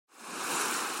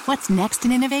What's next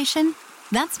in innovation?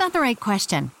 That's not the right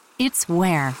question. It's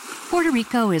where. Puerto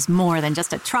Rico is more than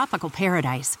just a tropical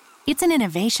paradise. It's an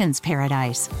innovations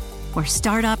paradise, where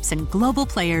startups and global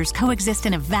players coexist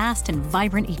in a vast and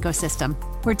vibrant ecosystem,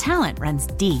 where talent runs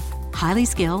deep, highly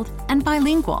skilled, and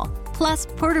bilingual. Plus,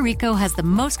 Puerto Rico has the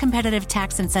most competitive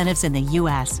tax incentives in the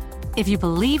U.S. If you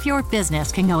believe your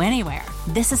business can go anywhere,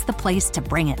 this is the place to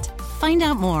bring it. Find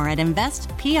out more at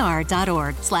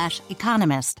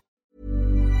investpr.org/economist.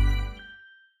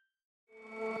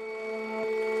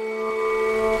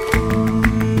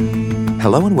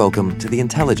 Hello and welcome to The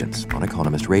Intelligence on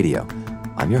Economist Radio.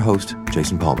 I'm your host,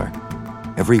 Jason Palmer.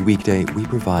 Every weekday, we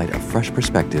provide a fresh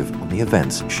perspective on the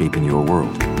events shaping your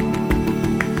world.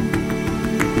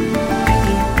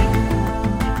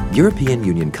 European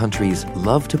Union countries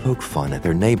love to poke fun at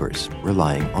their neighbours,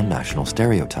 relying on national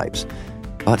stereotypes.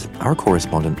 But our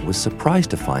correspondent was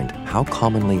surprised to find how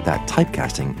commonly that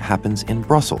typecasting happens in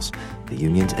Brussels, the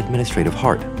Union's administrative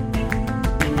heart.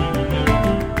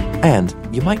 And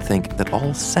you might think that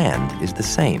all sand is the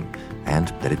same, and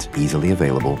that it's easily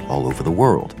available all over the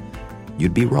world.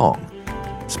 You'd be wrong.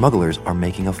 Smugglers are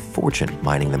making a fortune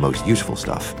mining the most useful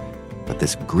stuff. But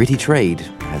this gritty trade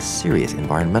has serious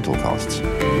environmental costs.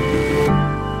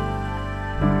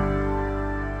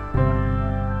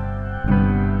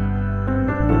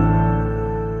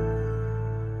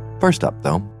 First up,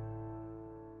 though,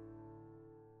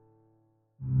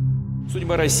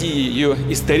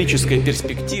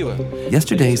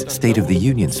 yesterday's State of the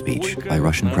Union speech by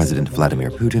Russian President Vladimir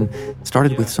Putin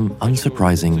started with some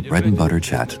unsurprising bread-and-butter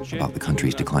chat about the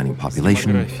country's declining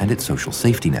population and its social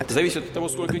safety net.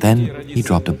 But then he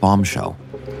dropped a bombshell.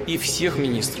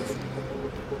 Mr.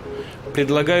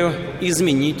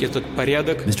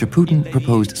 Putin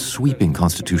proposed sweeping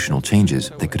constitutional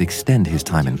changes that could extend his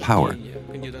time in power.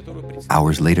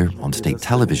 Hours later, on state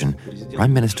television,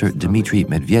 Prime Minister Dmitry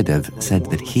Medvedev said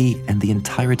that he and the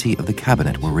entirety of the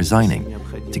cabinet were resigning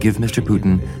to give Mr.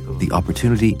 Putin the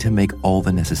opportunity to make all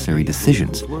the necessary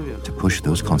decisions to push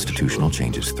those constitutional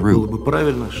changes through.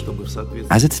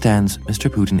 As it stands, Mr.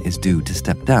 Putin is due to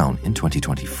step down in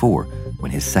 2024,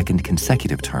 when his second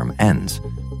consecutive term ends.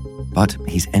 But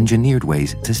he's engineered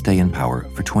ways to stay in power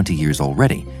for 20 years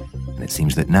already, and it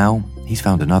seems that now he's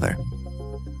found another.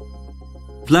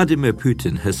 Vladimir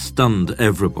Putin has stunned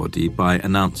everybody by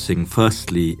announcing,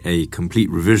 firstly, a complete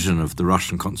revision of the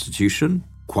Russian constitution.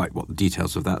 Quite what the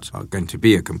details of that are going to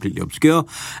be are completely obscure.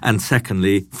 And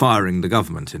secondly, firing the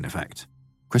government, in effect.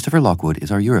 Christopher Lockwood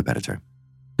is our Europe editor.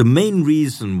 The main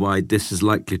reason why this is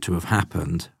likely to have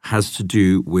happened has to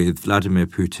do with Vladimir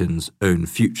Putin's own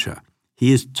future.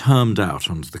 He is termed out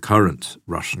under the current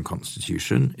Russian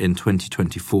constitution. In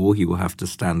 2024, he will have to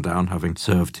stand down, having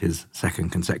served his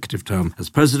second consecutive term as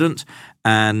president,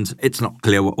 and it's not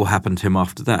clear what will happen to him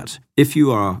after that. If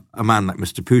you are a man like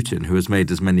Mr. Putin, who has made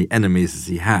as many enemies as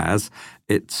he has,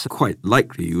 it's quite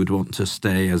likely you would want to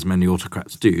stay, as many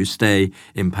autocrats do, stay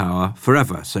in power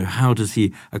forever. So how does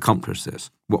he accomplish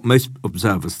this? What most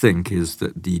observers think is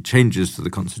that the changes to the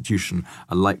constitution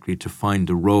are likely to find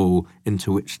a role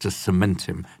into which to cement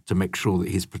him, to make sure that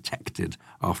he's protected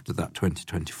after that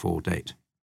 2024 date.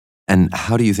 And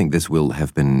how do you think this will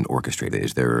have been orchestrated?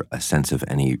 Is there a sense of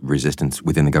any resistance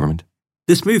within the government?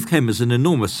 This move came as an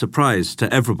enormous surprise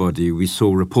to everybody. We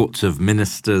saw reports of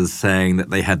ministers saying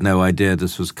that they had no idea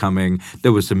this was coming.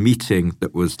 There was a meeting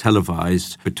that was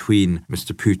televised between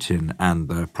Mr. Putin and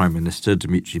the Prime Minister,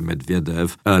 Dmitry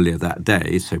Medvedev, earlier that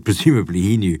day, so presumably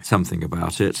he knew something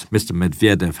about it. Mr.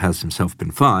 Medvedev has himself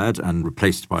been fired and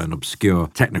replaced by an obscure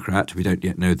technocrat. We don't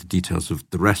yet know the details of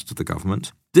the rest of the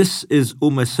government. This is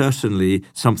almost certainly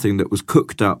something that was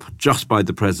cooked up just by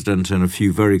the president and a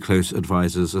few very close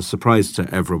advisors, a surprise to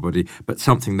everybody, but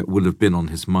something that will have been on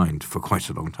his mind for quite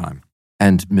a long time.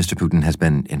 And Mr. Putin has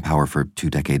been in power for 2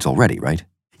 decades already, right?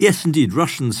 Yes, indeed.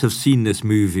 Russians have seen this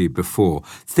movie before.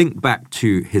 Think back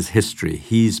to his history.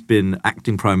 He's been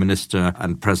acting prime minister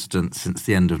and president since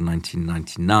the end of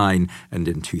 1999, and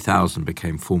in 2000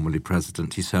 became formally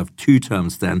president. He served 2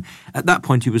 terms then. At that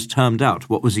point, he was termed out.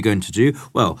 What was he going to do?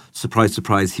 Well, surprise,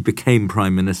 surprise, he became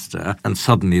prime minister, and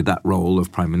suddenly that role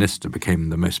of prime minister became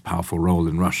the most powerful role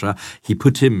in Russia. He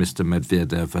put in Mr.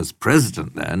 Medvedev as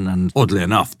president then, and oddly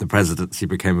enough, the presidency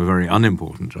became a very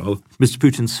unimportant role. Mr.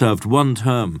 Putin served 1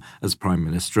 term as prime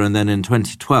minister, and then in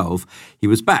 2012 he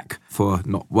was back for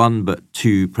not 1 but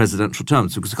 2 presidential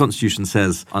terms, because the constitution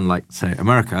says, unlike, say,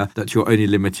 America, that you're only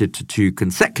limited to 2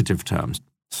 consecutive terms.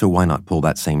 So why not pull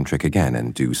that same trick again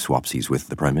and do swapsies with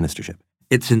the prime ministership?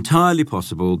 It's entirely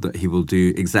possible that he will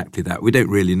do exactly that. We don't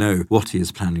really know what he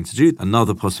is planning to do.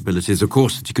 Another possibility is, of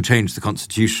course, that he could change the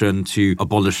constitution to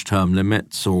abolish term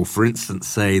limits, or, for instance,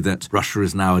 say that Russia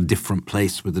is now a different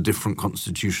place with a different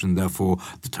constitution, therefore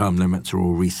the term limits are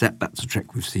all reset. That's a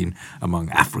trick we've seen among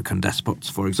African despots,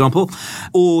 for example.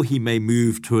 Or he may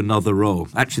move to another role.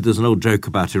 Actually, there's an old joke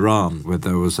about Iran where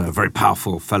there was a very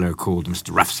powerful fellow called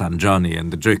Mr. Rafsanjani,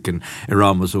 and the joke in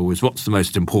Iran was always, what's the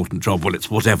most important job? Well, it's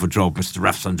whatever job Mr.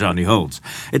 Rafsanjani holds.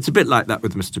 It's a bit like that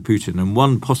with Mr. Putin, and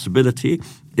one possibility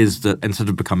is that instead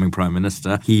of becoming prime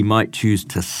minister, he might choose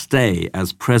to stay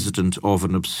as president of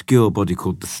an obscure body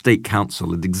called the State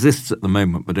Council. It exists at the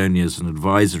moment, but only as an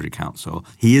advisory council.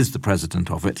 He is the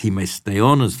president of it. He may stay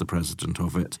on as the president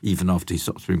of it, even after he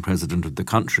stops being president of the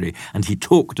country. And he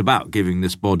talked about giving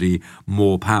this body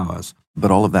more powers. But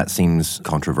all of that seems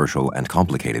controversial and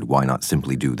complicated. Why not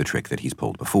simply do the trick that he's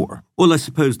pulled before? Well, I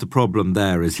suppose the problem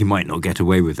there is he might not get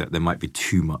away with it. There might be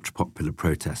too much popular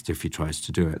protest if he tries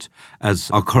to do it.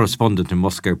 As our correspondent in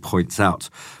Moscow points out,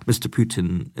 Mr.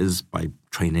 Putin is, by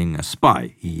training, a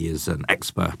spy. He is an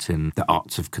expert in the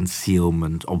arts of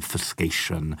concealment,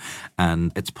 obfuscation,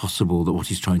 and it's possible that what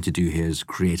he's trying to do here is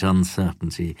create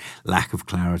uncertainty, lack of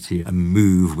clarity, and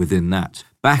move within that.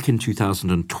 Back in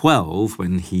 2012,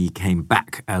 when he came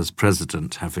back as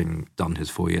president, having done his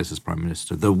 4 years as prime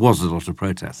minister, there was a lot of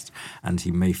protest, and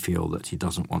he may feel that he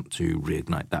doesn't want to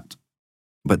reignite that.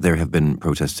 But there have been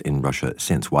protests in Russia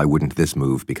since. Why wouldn't this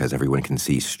move, because everyone can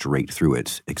see straight through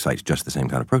it, excite just the same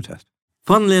kind of protest?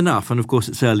 Funnily enough, and of course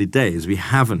it's early days, we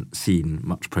haven't seen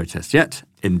much protest yet.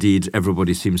 Indeed,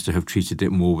 everybody seems to have treated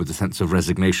it more with a sense of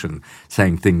resignation,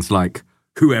 saying things like,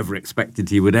 whoever expected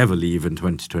he would ever leave in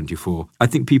 2024? I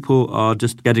think people are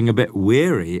just getting a bit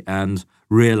weary and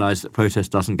realise that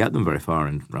protest doesn't get them very far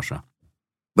in Russia.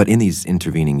 But in these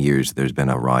intervening years, there's been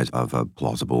a rise of a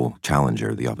plausible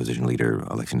challenger, the opposition leader,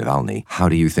 Alexei Navalny. How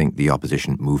do you think the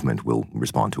opposition movement will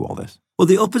respond to all this? Well,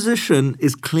 the opposition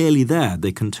is clearly there.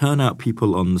 They can turn out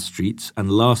people on the streets,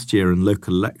 and last year in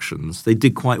local elections, they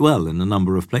did quite well in a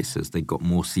number of places. They got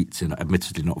more seats in,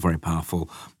 admittedly not very powerful,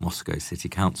 Moscow City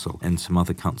Council and some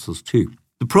other councils too.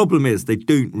 The problem is they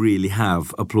don't really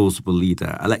have a plausible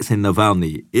leader. Alexei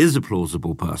Navalny is a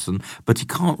plausible person, but he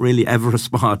can't really ever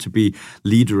aspire to be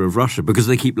leader of Russia because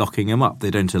they keep locking him up.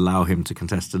 They don't allow him to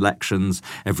contest elections.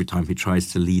 Every time he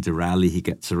tries to lead a rally, he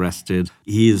gets arrested.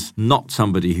 He is not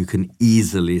somebody who can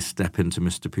easily step into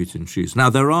Mr. Putin's shoes. Now,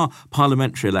 there are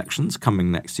parliamentary elections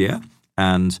coming next year.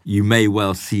 And you may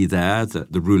well see there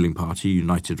that the ruling party,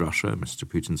 United Russia, Mr.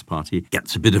 Putin's party,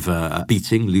 gets a bit of a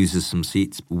beating, loses some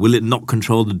seats. Will it not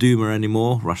control the Duma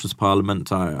anymore, Russia's parliament?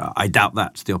 I doubt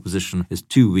that. The opposition is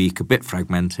too weak, a bit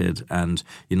fragmented, and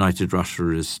United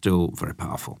Russia is still very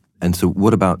powerful. And so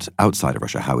what about outside of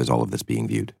Russia? How is all of this being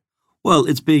viewed? Well,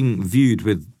 it's being viewed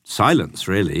with silence,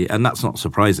 really, and that's not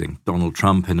surprising. Donald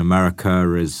Trump in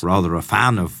America is rather a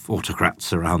fan of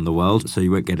autocrats around the world, so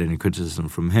you won't get any criticism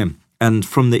from him. And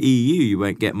from the EU, you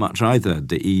won't get much either.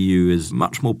 The EU is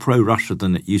much more pro-Russia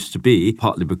than it used to be,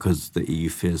 partly because the EU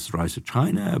fears the rise of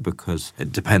China, because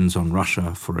it depends on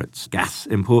Russia for its gas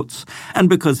imports, and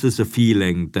because there's a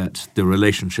feeling that the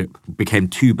relationship became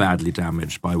too badly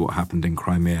damaged by what happened in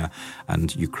Crimea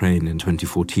and Ukraine in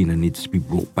 2014 and needs to be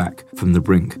brought back from the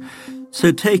brink.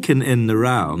 So taken in the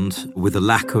round, with a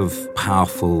lack of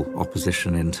powerful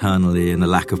opposition internally and a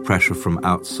lack of pressure from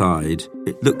outside,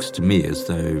 it looks to me as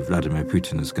though Vladimir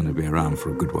Putin is going to be around for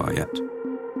a good while yet.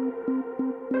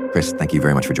 Chris, thank you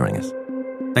very much for joining us.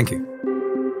 Thank you.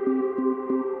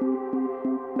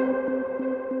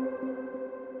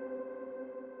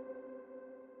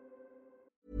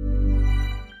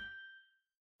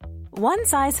 One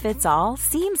size fits all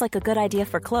seems like a good idea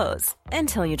for clothes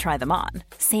until you try them on.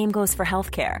 Same goes for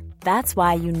healthcare. That's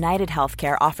why United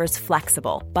Healthcare offers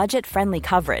flexible, budget-friendly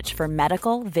coverage for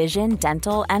medical, vision,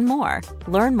 dental, and more.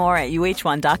 Learn more at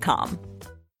uh1.com.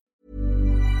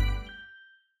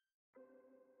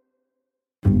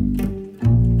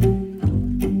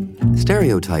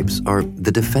 Stereotypes are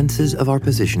the defenses of our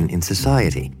position in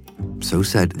society. So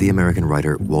said the American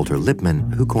writer Walter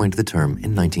Lippmann, who coined the term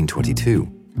in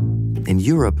 1922. In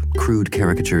Europe, crude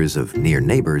caricatures of near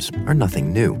neighbors are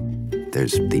nothing new.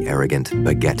 There's the arrogant,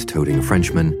 baguette-toting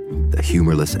Frenchman, the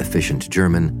humorless, efficient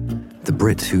German, the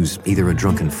Brit who's either a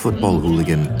drunken football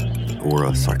hooligan or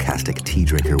a sarcastic tea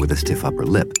drinker with a stiff upper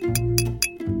lip.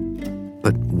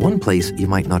 But one place you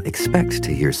might not expect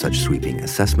to hear such sweeping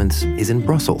assessments is in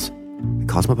Brussels, the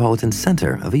cosmopolitan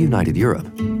center of a united Europe.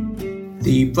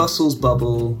 The Brussels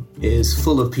bubble is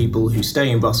full of people who stay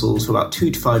in Brussels for about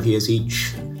 2 to 5 years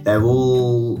each. They're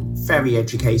all very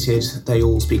educated. They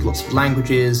all speak lots of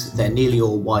languages. They're nearly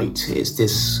all white. It's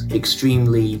this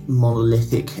extremely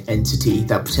monolithic entity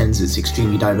that pretends it's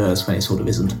extremely diverse when it sort of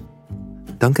isn't.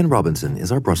 Duncan Robinson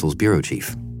is our Brussels bureau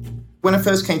chief. When I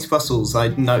first came to Brussels, I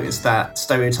noticed that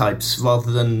stereotypes,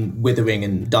 rather than withering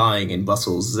and dying in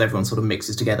Brussels as everyone sort of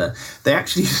mixes together, they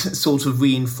actually sort of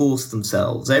reinforce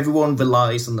themselves. Everyone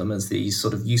relies on them as these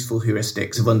sort of useful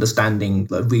heuristics of understanding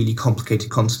a really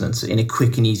complicated continent in a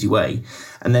quick and easy way.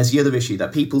 And there's the other issue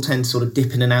that people tend to sort of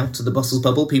dip in and out of the Brussels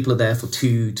bubble. People are there for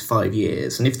 2 to 5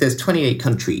 years. And if there's 28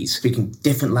 countries speaking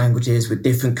different languages with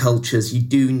different cultures, you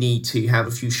do need to have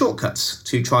a few shortcuts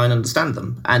to try and understand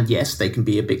them. And yes, they can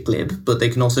be a bit glib, but they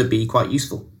can also be quite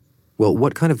useful. Well,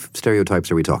 what kind of stereotypes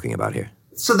are we talking about here?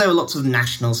 So there are lots of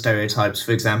national stereotypes.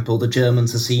 For example, the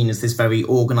Germans are seen as this very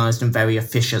organised and very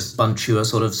officious bunch who are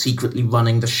sort of secretly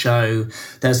running the show.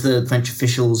 There's the French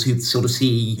officials who sort of see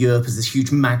Europe as this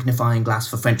huge magnifying glass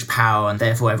for French power, and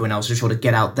therefore everyone else should sort of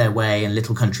get out their way and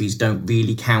little countries don't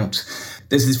really count.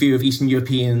 There's this view of Eastern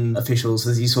European officials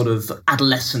as these sort of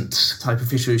adolescent type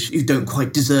officials who don't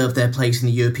quite deserve their place in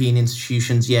the European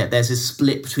institutions yet. There's this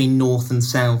split between North and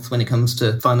South when it comes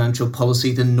to financial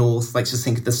policy. The North likes to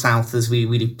think of the South as a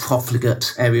really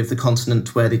profligate area of the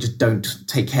continent where they just don't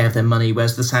take care of their money,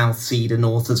 whereas the South see the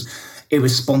North as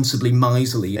irresponsibly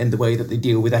miserly in the way that they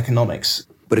deal with economics.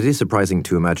 But it is surprising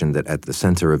to imagine that at the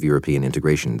center of European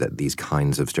integration that these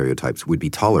kinds of stereotypes would be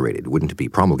tolerated, wouldn't it be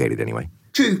promulgated anyway?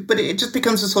 True, but it just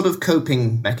becomes a sort of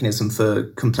coping mechanism for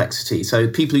complexity. So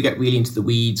people who get really into the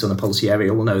weeds on a policy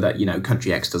area will know that,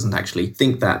 country X doesn't actually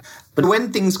think that. But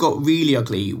when things got really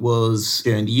ugly was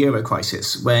during the Euro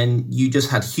crisis, when you just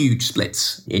had huge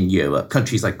splits in Europe.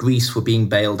 Countries like Greece were being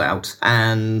bailed out,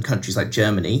 and countries like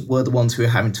Germany were the ones who were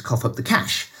having to cough up the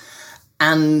cash.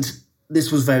 And this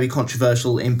was very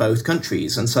controversial in both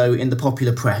countries. And so in the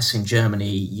popular press in Germany,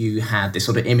 you had this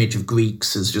sort of image of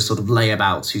Greeks as just sort of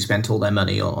layabouts who spent all their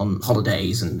money on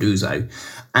holidays and ouzo.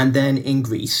 And then in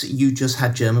Greece, you just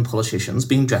had German politicians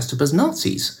being dressed up as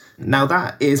Nazis. Now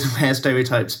that is where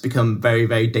stereotypes become very,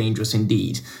 very dangerous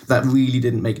indeed. That really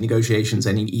didn't make negotiations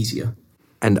any easier.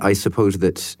 And I suppose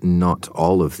that not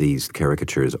all of these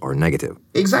caricatures are negative.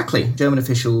 Exactly. German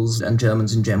officials and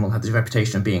Germans in general have this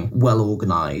reputation of being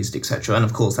well-organised, etc. And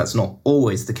of course, that's not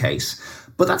always the case.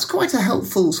 But that's quite a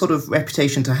helpful sort of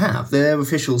reputation to have. Their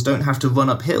officials don't have to run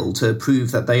uphill to prove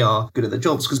that they are good at their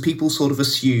jobs because people sort of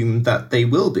assume that they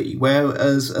will be.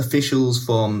 Whereas officials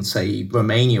from, say,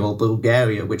 Romania or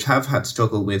Bulgaria, which have had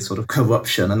struggle with sort of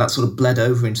corruption and that sort of bled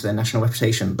over into their national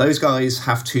reputation, those guys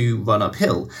have to run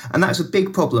uphill. And that's a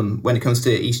big problem when it comes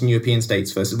to Eastern European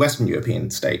states versus Western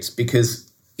European states because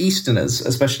Easterners,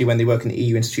 especially when they work in the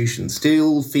EU institutions,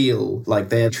 still feel like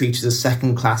they're treated as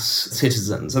second-class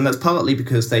citizens. And that's partly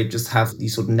because they just have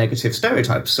these sort of negative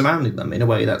stereotypes surrounding them in a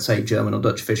way that, say, German or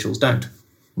Dutch officials don't.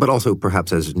 But also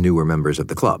perhaps as newer members of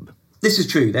the club. This is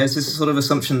true. There's this sort of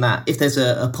assumption that if there's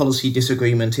a policy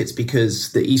disagreement, it's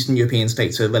because the Eastern European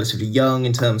states are relatively young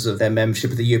in terms of their membership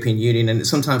of the European Union, and it's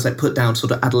sometimes like put down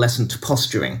sort of adolescent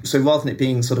posturing. So rather than it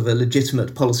being sort of a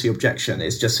legitimate policy objection,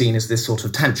 it's just seen as this sort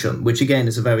of tantrum, which again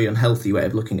is a very unhealthy way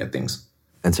of looking at things.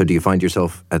 And so do you find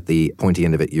yourself at the pointy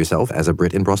end of it yourself as a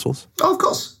Brit in Brussels? Oh, of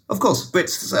course. Of course.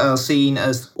 Brits are seen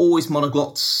as always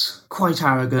monoglots, quite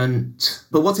arrogant.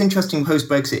 But what's interesting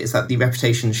post-Brexit is that the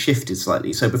reputation shifted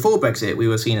slightly. So before Brexit, we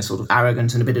were seen as sort of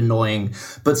arrogant and a bit annoying,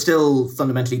 but still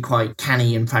fundamentally quite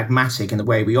canny and pragmatic in the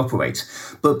way we operate.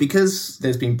 But because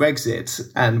there's been Brexit,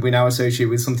 and we're now associated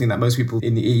with something that most people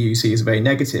in the EU see as very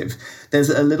negative, there's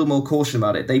a little more caution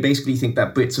about it. They basically think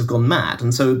that Brits have gone mad.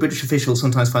 And so British officials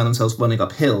sometimes find themselves running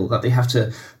uphill, that they have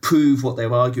to prove what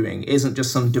they're arguing isn't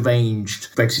just some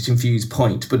deranged Brexit-infused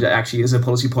point, but it actually is a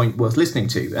policy point worth listening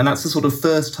to. And that's the sort of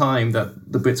first time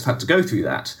that the Brits have had to go through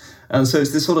that. And so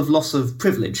it's this sort of loss of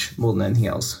privilege more than anything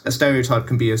else. A stereotype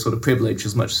can be a sort of privilege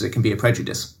as much as it can be a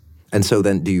prejudice. And so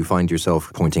then do you find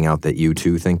yourself pointing out that you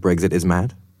too think Brexit is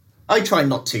mad? I try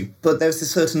not to, but there's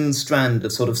this certain strand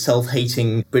of sort of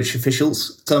self-hating British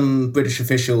officials. Some British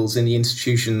officials in the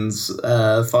institutions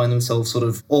find themselves sort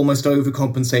of almost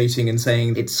overcompensating and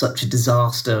saying it's such a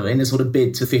disaster in a sort of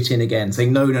bid to fit in again,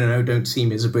 saying, no, don't see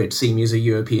me as a Brit, see me as a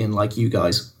European like you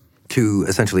guys. to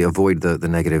essentially avoid the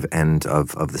negative end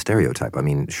of the stereotype. I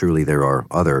mean, surely there are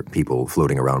other people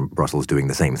floating around Brussels doing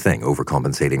the same thing,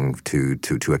 overcompensating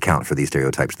to account for these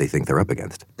stereotypes they think they're up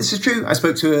against. This is true. I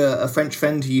spoke to a French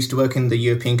friend who used to work in the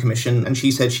European Commission, and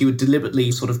she said she would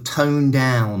deliberately sort of tone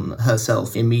down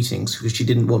herself in meetings because she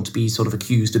didn't want to be sort of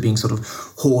accused of being sort of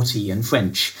haughty and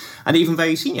French. And even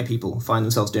very senior people find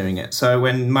themselves doing it. So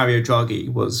when Mario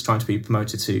Draghi was trying to be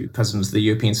promoted to president of the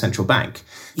European Central Bank,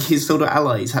 his sort of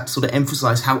allies had to sort of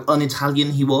emphasise how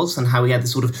un-Italian he was and how he had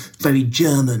this sort of very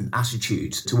German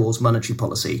attitude towards monetary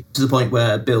policy, to the point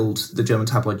where Bild, the German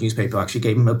tabloid newspaper, actually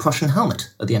gave him a Prussian helmet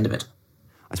at the end of it.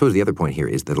 I suppose the other point here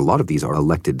is that a lot of these are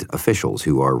elected officials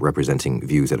who are representing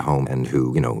views at home and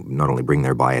who, not only bring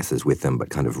their biases with them, but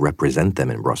kind of represent them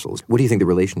in Brussels. What do you think the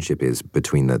relationship is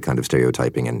between the kind of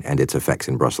stereotyping and its effects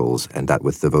in Brussels and that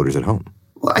with the voters at home?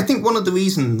 Well, I think one of the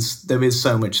reasons there is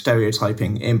so much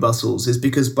stereotyping in Brussels is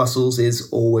because Brussels is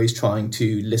always trying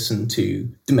to listen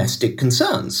to domestic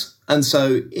concerns. And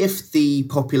so if the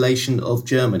population of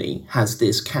Germany has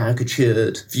this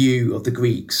caricatured view of the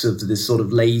Greeks, of this sort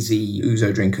of lazy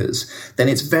ouzo drinkers, then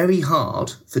it's very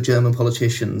hard for German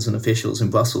politicians and officials in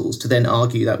Brussels to then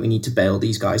argue that we need to bail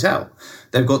these guys out.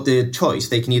 They've got the choice.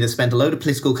 They can either spend a load of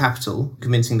political capital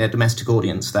convincing their domestic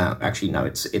audience that, actually, no,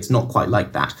 it's not quite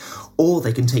like that, or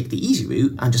they can take the easy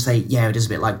route and just say, yeah, it is a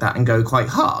bit like that, and go quite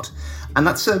hard. And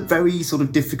that's a very sort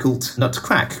of difficult nut to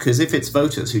crack, because if it's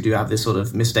voters who do have this sort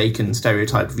of mistaken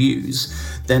stereotyped views,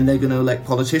 then they're going to elect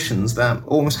politicians that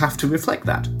almost have to reflect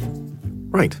that.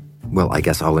 Right. Well, I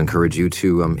guess I'll encourage you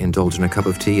to indulge in a cup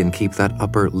of tea and keep that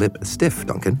upper lip stiff,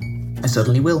 Duncan. I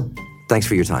certainly will. Thanks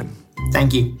for your time.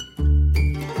 Thank you.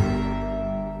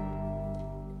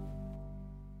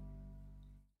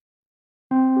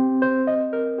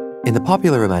 In the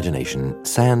popular imagination,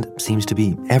 sand seems to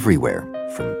be everywhere,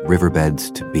 from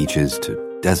riverbeds to beaches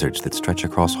to deserts that stretch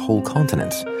across whole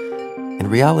continents. In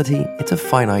reality, it's a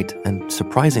finite and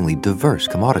surprisingly diverse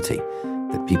commodity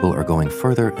that people are going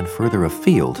further and further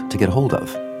afield to get hold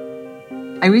of.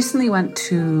 I recently went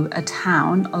to a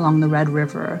town along the Red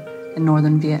River in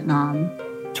northern Vietnam.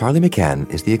 Charlie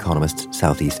McCann is The Economist's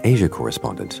Southeast Asia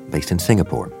correspondent based in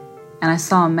Singapore. And I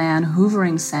saw a man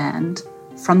hoovering sand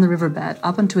from the riverbed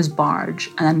up onto his barge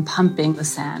and then pumping the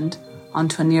sand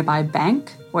onto a nearby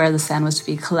bank where the sand was to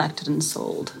be collected and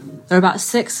sold. There were about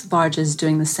 6 barges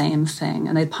doing the same thing,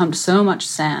 and they pumped so much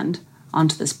sand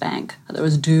onto this bank that there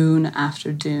was dune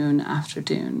after dune after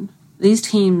dune. These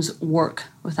teams work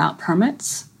without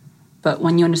permits, but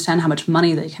when you understand how much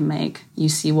money they can make, you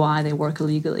see why they work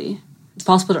illegally. It's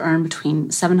possible to earn between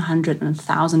 $700 and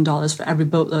 $1,000 for every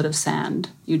boatload of sand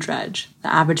you dredge.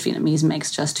 The average Vietnamese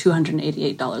makes just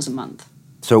 $288 a month.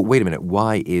 So wait a minute,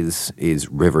 why is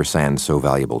river sand so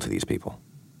valuable to these people?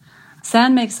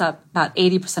 Sand makes up about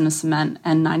 80% of cement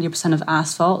and 90% of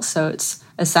asphalt, so it's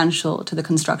essential to the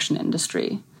construction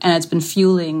industry. And it's been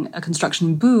fueling a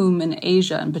construction boom in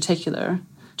Asia in particular.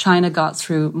 China got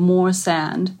through more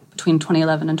sand between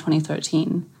 2011 and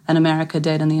 2013 than America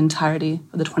did in the entirety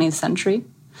of the 20th century.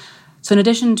 So in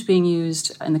addition to being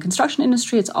used in the construction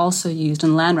industry, it's also used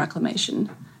in land reclamation.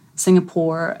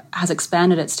 Singapore has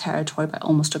expanded its territory by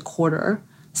almost a quarter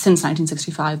since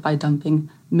 1965 by dumping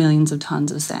millions of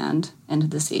tons of sand into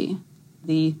the sea.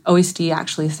 The OECD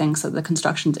actually thinks that the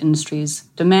construction industry's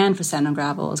demand for sand and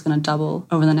gravel is going to double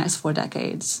over the next 4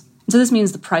 decades. And so this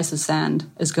means the price of sand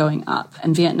is going up.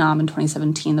 In Vietnam in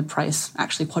 2017, the price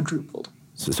actually quadrupled.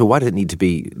 So why does it need to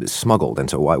be smuggled? And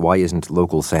so why isn't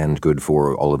local sand good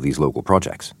for all of these local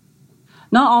projects?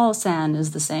 Not all sand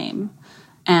is the same.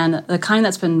 And the kind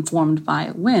that's been formed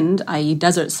by wind, i.e.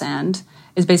 desert sand,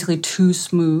 is basically too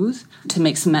smooth to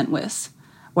make cement with.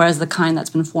 Whereas the kind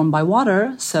that's been formed by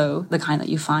water, so the kind that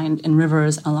you find in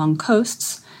rivers and along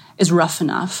coasts, is rough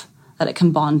enough that it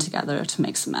can bond together to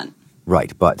make cement.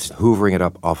 Right, but hoovering it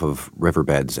up off of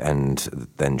riverbeds and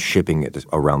then shipping it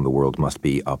around the world must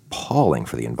be appalling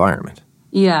for the environment.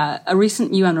 Yeah, a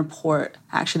recent UN report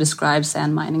actually describes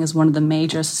sand mining as one of the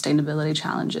major sustainability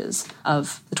challenges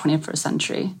of the 21st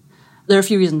century. There are a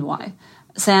few reasons why.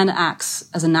 Sand acts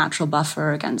as a natural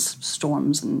buffer against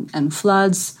storms and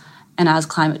floods, and as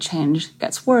climate change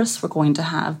gets worse, we're going to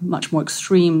have much more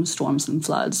extreme storms and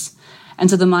floods. And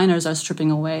so the miners are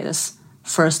stripping away this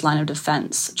first line of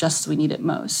defense just as we need it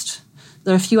most.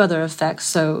 There are a few other effects.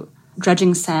 So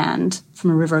dredging sand from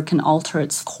a river can alter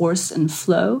its course and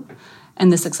flow,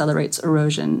 and this accelerates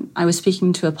erosion. I was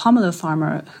speaking to a pomelo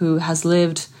farmer who has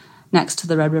lived next to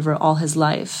the Red River all his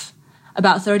life.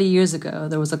 About 30 years ago,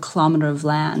 there was a kilometer of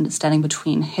land standing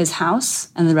between his house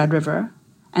and the Red River,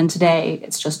 and today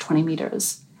it's just 20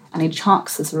 meters. And he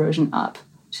chalks this erosion up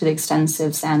to the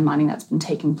extensive sand mining that's been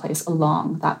taking place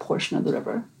along that portion of the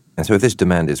river. And so if this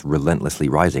demand is relentlessly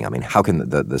rising, I mean, how can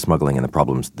the smuggling and the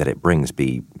problems that it brings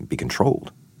be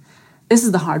controlled? This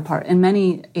is the hard part. In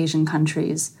many Asian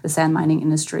countries, the sand mining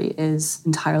industry is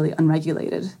entirely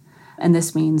unregulated. And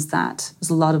this means that there's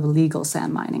a lot of illegal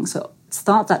sand mining. So it's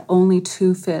thought that only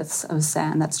 2/5 of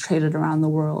sand that's traded around the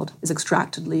world is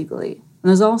extracted legally. And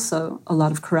there's also a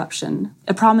lot of corruption.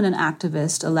 A prominent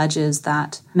activist alleges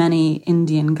that many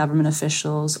Indian government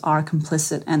officials are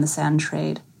complicit in the sand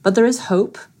trade. But there is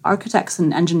hope. Architects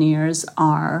and engineers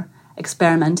are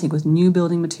experimenting with new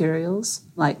building materials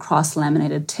like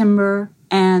cross-laminated timber,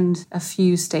 and a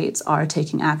few states are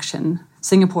taking action.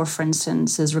 Singapore, for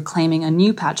instance, is reclaiming a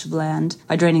new patch of land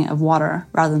by draining it of water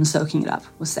rather than soaking it up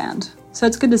with sand. So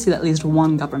it's good to see that at least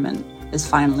one government is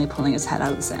finally pulling its head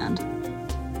out of the sand.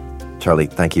 Charlie,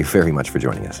 thank you very much for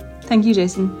joining us. Thank you,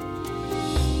 Jason.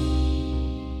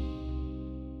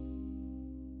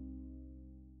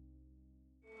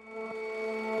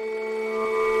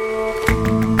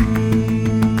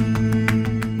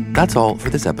 That's all for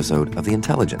this episode of The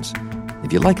Intelligence.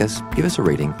 If you like us, give us a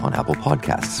rating on Apple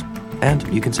Podcasts. And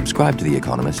you can subscribe to The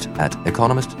Economist at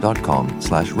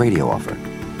economist.com/radio offer.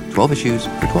 12 issues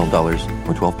for $12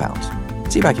 or £12.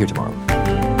 See you back here tomorrow.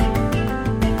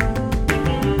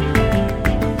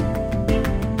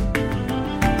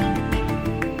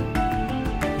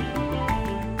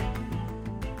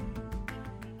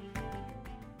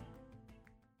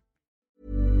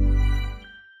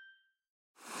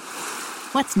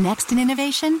 What's next in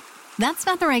innovation? That's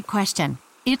not the right question.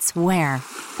 It's where.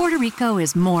 Puerto Rico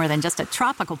is more than just a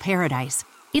tropical paradise.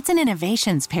 It's an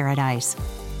innovations paradise,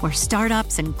 where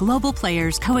startups and global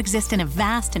players coexist in a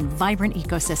vast and vibrant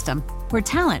ecosystem, where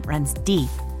talent runs deep,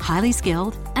 highly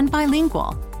skilled, and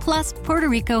bilingual. Plus, Puerto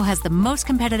Rico has the most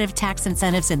competitive tax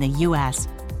incentives in the U.S.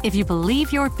 If you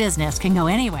believe your business can go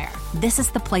anywhere, this is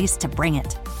the place to bring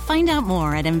it. Find out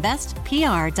more at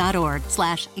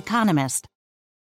investpr.org/economist.